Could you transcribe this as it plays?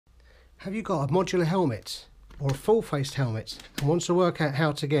Have you got a modular helmet or a full-faced helmet and want to work out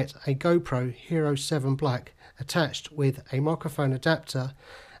how to get a GoPro Hero 7 Black attached with a microphone adapter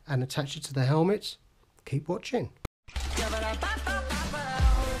and attach it to the helmet? Keep watching.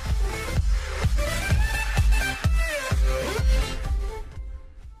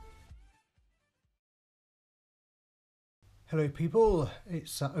 Hello people,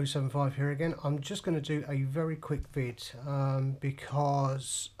 it's o75 here again. I'm just going to do a very quick vid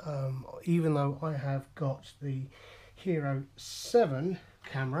because even though I have got the Hero 7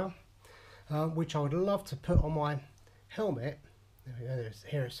 camera, which I would love to put on my helmet, there we go, there's the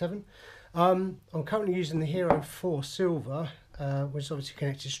Hero 7. I'm currently using the Hero 4 Silver, which is obviously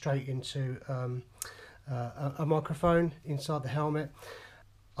connected straight into a microphone inside the helmet.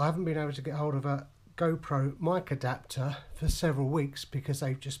 I haven't been able to get hold of a GoPro Mic adapter for several weeks because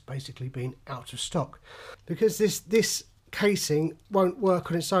they've just basically been out of stock, because this casing won't work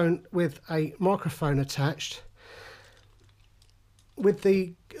on its own with a microphone attached. With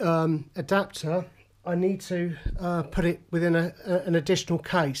the adapter I need to put it within an additional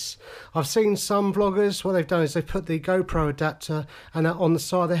case. I've seen some vloggers, what they've done is they've put the GoPro adapter and that on the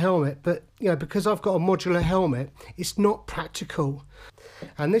side of the helmet, but you know, because I've got a modular helmet, it's not practical.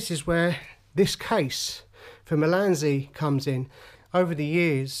 And this is where this case from Melanzi comes in. Over the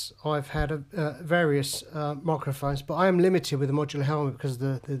years I've had various microphones, but I am limited with a modular helmet because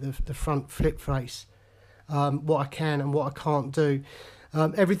of the front flip face, what I can and what I can't do.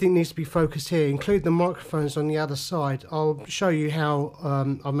 Everything needs to be focused here, include the microphones on the other side. I'll show you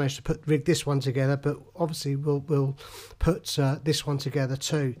how I managed to rig this one together, but obviously we'll put this one together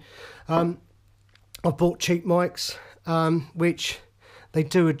too. I've bought cheap mics, which they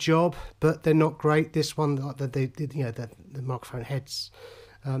do a job, but they're not great. This one, the microphone heads,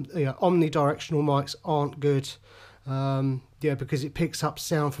 omnidirectional mics aren't good, because it picks up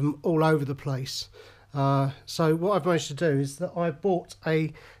sound from all over the place. So what I've managed to do is that I bought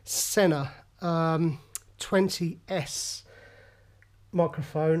a Sena 20S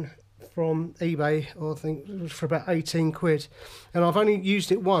microphone from eBay, or I think it was for about 18 quid, and I've only used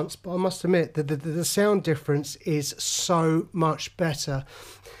it once, but I must admit that the sound difference is so much better.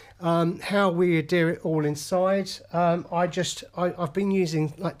 How we adhere it all inside, I've been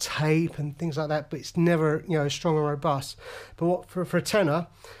using like tape and things like that, but it's never strong and robust. But what for a tenner,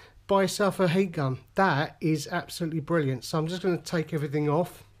 buy yourself a heat gun. That is absolutely brilliant. So I'm just going to take everything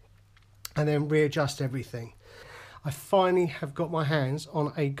off and then readjust everything. I finally have got my hands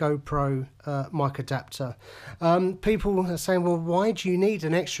on a GoPro mic adapter. People are saying, well, why do you need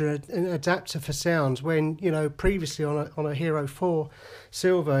an extra adapter for sounds when, previously on a Hero 4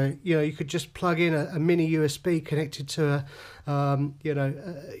 Silver, you could just plug in a mini USB connected to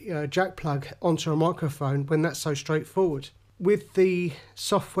a jack plug onto a microphone, when that's so straightforward. With the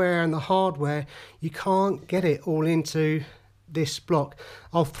software and the hardware, you can't get it all into this block.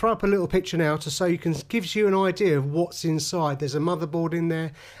 I'll throw up a little picture now so you can gives you an idea of what's inside. There's a motherboard in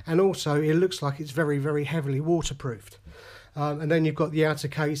there, and also it looks like it's very, very heavily waterproofed. And then you've got the outer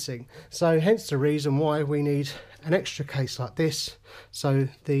casing. So hence the reason why we need an extra case like this, so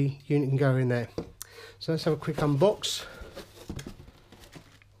the unit can go in there. So let's have a quick unbox.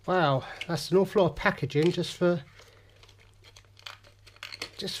 Wow, that's an awful lot of packaging just for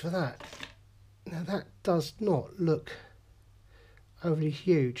that. Now that does not look overly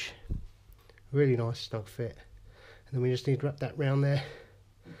huge. Really nice snug fit. And then we just need to wrap that round there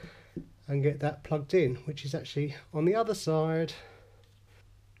and get that plugged in, which is actually on the other side.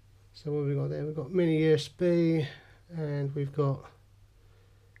 So what have we got there? We've got mini USB, and we've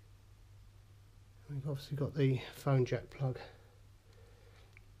obviously got the phone jack plug.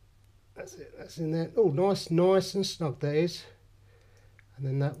 That's it, that's in there. Oh, nice and snug that is. And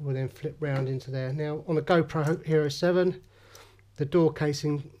then that will then flip round into there. Now on the GoPro Hero 7, the door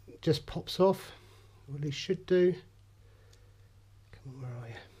casing just pops off, or at least should do. Come on, where are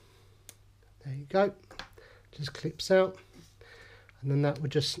you? There you go. Just clips out, and then that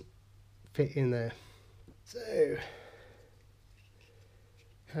would just fit in there. So,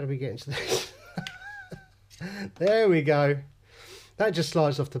 how do we get into this? There we go. That just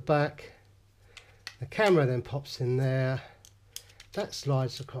slides off the back. The camera then pops in there. That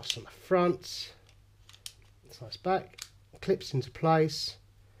slides across on the front, slides back, clips into place,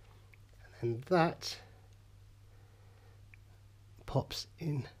 and then that pops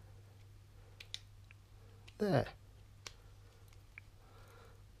in there.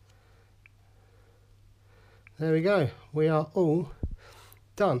 There we go, we are all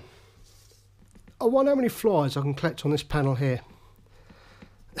done. I wonder how many flies I can collect on this panel here.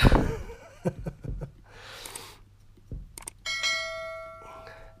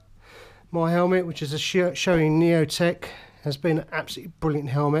 my helmet, which is a Shoei Neotech. Has been an absolutely brilliant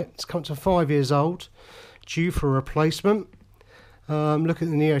helmet. It's come to 5 years old, due for a replacement. Look at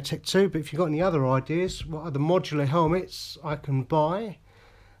the Neotech 2, but if you've got any other ideas, what other modular helmets I can buy,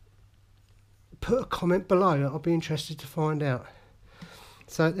 put a comment below. I'll be interested to find out.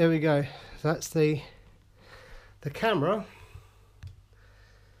 So there we go. That's the camera.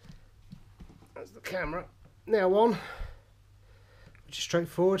 That's the camera now on, which is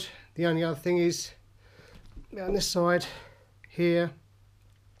straightforward. The only other thing is on this side here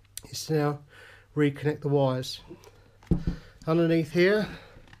is to now reconnect the wires. Underneath here,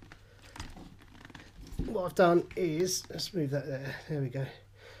 what I've done is, let's move that there we go.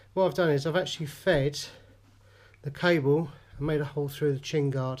 What I've done is I've actually fed the cable and made a hole through the chin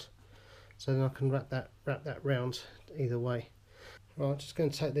guard, so then I can wrap that round either way. Right, just going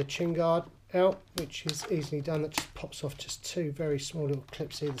to take the chin guard out, which is easily done. That just pops off just two very small little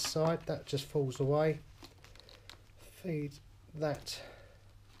clips either side. That just falls away. Feed that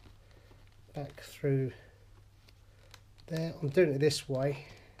back through there. I'm doing it this way.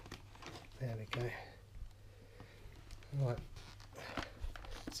 There we go. Right.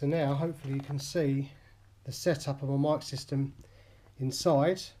 So now hopefully you can see the setup of my mic system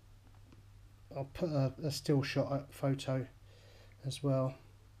inside. I'll put a still shot photo as well.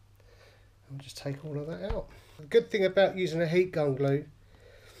 I'll just take all of that out. The good thing about using a heat gun glue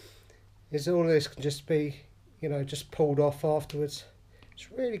is all of this can just be, you know, just pulled off afterwards.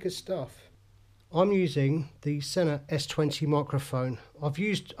 It's really good stuff. I'm using the Sena S20 microphone. I've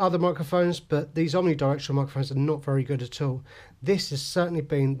used other microphones, but these omnidirectional microphones are not very good at all. This has certainly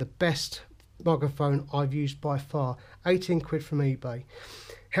been the best microphone I've used by far. 18 quid from eBay.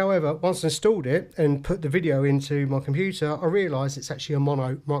 However, once I installed it and put the video into my computer, I realised it's actually a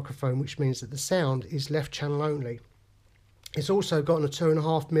mono microphone, which means that the sound is left channel only. It's also got a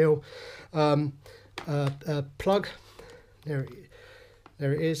 2.5mm plug. There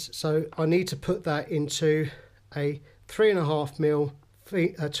it is. So I need to put that into a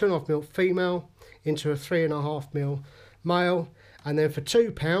 2.5mm female into a 3.5mm male, and then for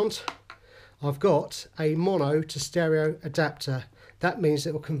 £2 I've got a mono to stereo adapter. That means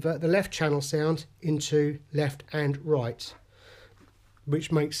it will convert the left channel sound into left and right,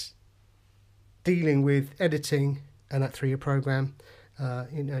 which makes dealing with editing and that through your program,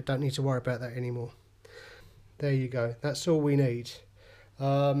 you know, don't need to worry about that anymore. There you go. That's all we need.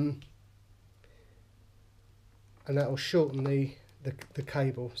 And that will shorten the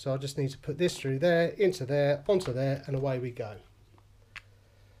cable. So I just need to put this through there, into there, onto there, and away we go.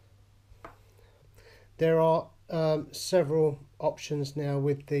 There are several options now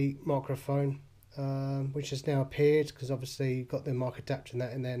with the microphone, which has now appeared, because obviously you've got the mic adapter and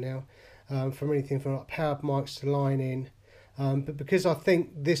that in there now, from anything from like powered mics to line in. But because I think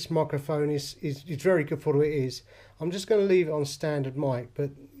this microphone is very good for what it is, I'm just going to leave it on standard mic,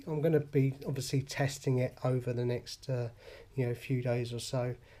 but I'm going to be obviously testing it over the next you know, few days or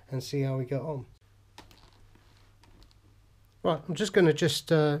so and see how we get on. Right, I'm just going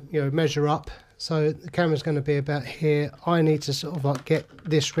to you know, measure up. So the camera's going to be about here. I need to sort of like get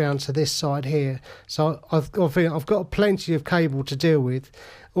this round to this side here. So I've got plenty of cable to deal with.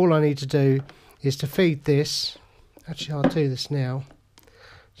 All I need to do is to feed this. Actually, I'll do this now.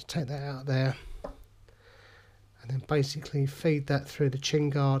 Just take that out there. And then basically feed that through the chin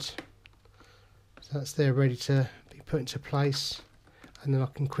guard. So that's there ready to be put into place. And then I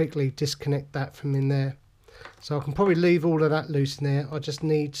can quickly disconnect that from in there. So I can probably leave all of that loose in there. I just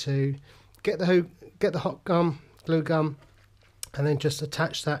need to get the hot gum, glue gum, and then just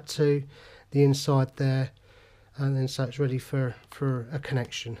attach that to the inside there, and then so it's ready for a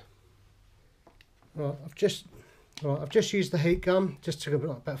connection. Right, I've just used the heat gun. Just took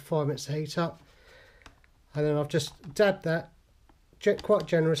about 5 minutes to heat up, and then I've just dabbed that quite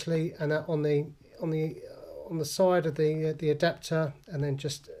generously, and that on the side of the adapter, and then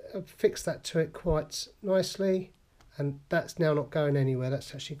just fix that to it quite nicely. And that's now not going anywhere.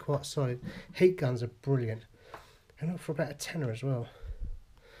 That's actually quite solid. Heat guns are brilliant, and for about a tenner as well.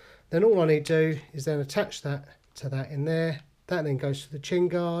 Then all I need to do is then attach that to that in there. That then goes to the chin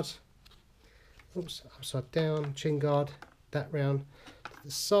guard. Oops, upside down, chin guard, that round to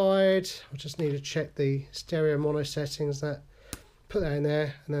the side. I just need to check the stereo mono settings. That, put that in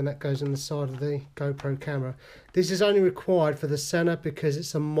there, and then that goes in the side of the GoPro camera. This is only required for the Sena because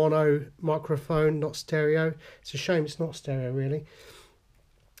it's a mono microphone, not stereo. It's a shame it's not stereo really,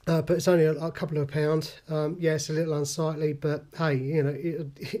 but it's only a couple of pounds. Yeah, it's a little unsightly, but hey, you know,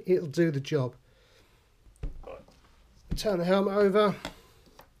 it'll do the job. Turn the helmet over,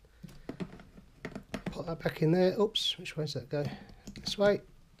 put that back in there. Oops, which way does that go? This way.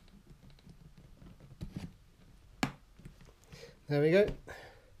 There we go.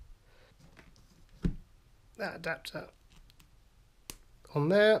 That adapter on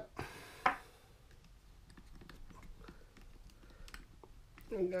there.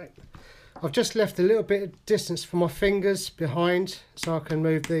 Okay. I've just left a little bit of distance for my fingers behind so I can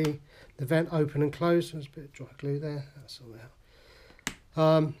move the vent open and close. There's a bit of dry glue there, that's all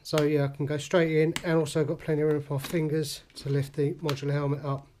out. So yeah, I can go straight in, and also got plenty of room for my fingers to lift the modular helmet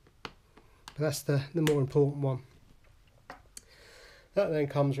up. But that's the more important one. That then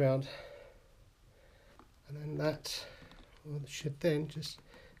comes round, and then that should then just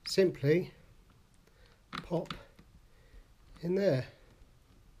simply pop in there.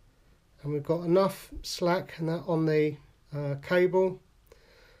 And we've got enough slack and that on the cable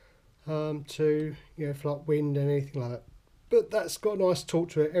to, you know, for like wind and anything like that. But that's got a nice torque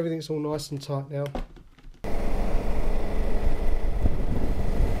to it. Everything's all nice and tight now.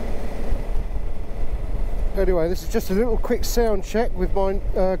 Anyway, this is just a little quick sound check with my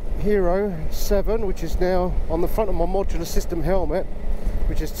Hero 7, which is now on the front of my modular system helmet,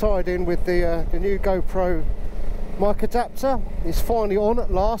 which is tied in with the new GoPro Mic adapter. It's finally on at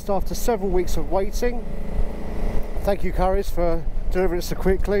last after several weeks of waiting. Thank you, Currys, for delivering it so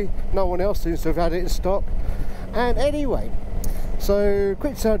quickly. No one else seems to have had it in stock. And anyway, so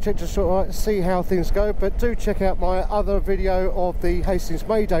quick sound check to sort of see how things go, but do check out my other video of the Hastings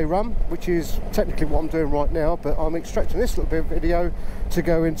Mayday run, which is technically what I'm doing right now, but I'm extracting this little bit of video to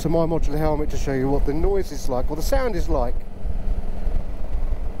go into my modular helmet to show you what the noise is like, or the sound is like.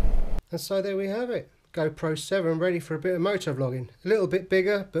 And so there we have it. GoPro 7 ready for a bit of motovlogging. A little bit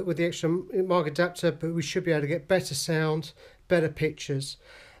bigger, but with the extra mic adapter, but we should be able to get better sound, better pictures.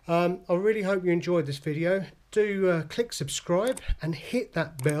 I really hope you enjoyed this video. Do click subscribe and hit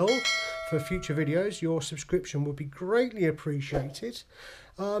that bell for future videos. Your subscription will be greatly appreciated.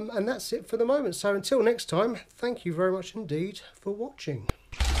 And that's it for the moment. So until next time, thank you very much indeed for watching.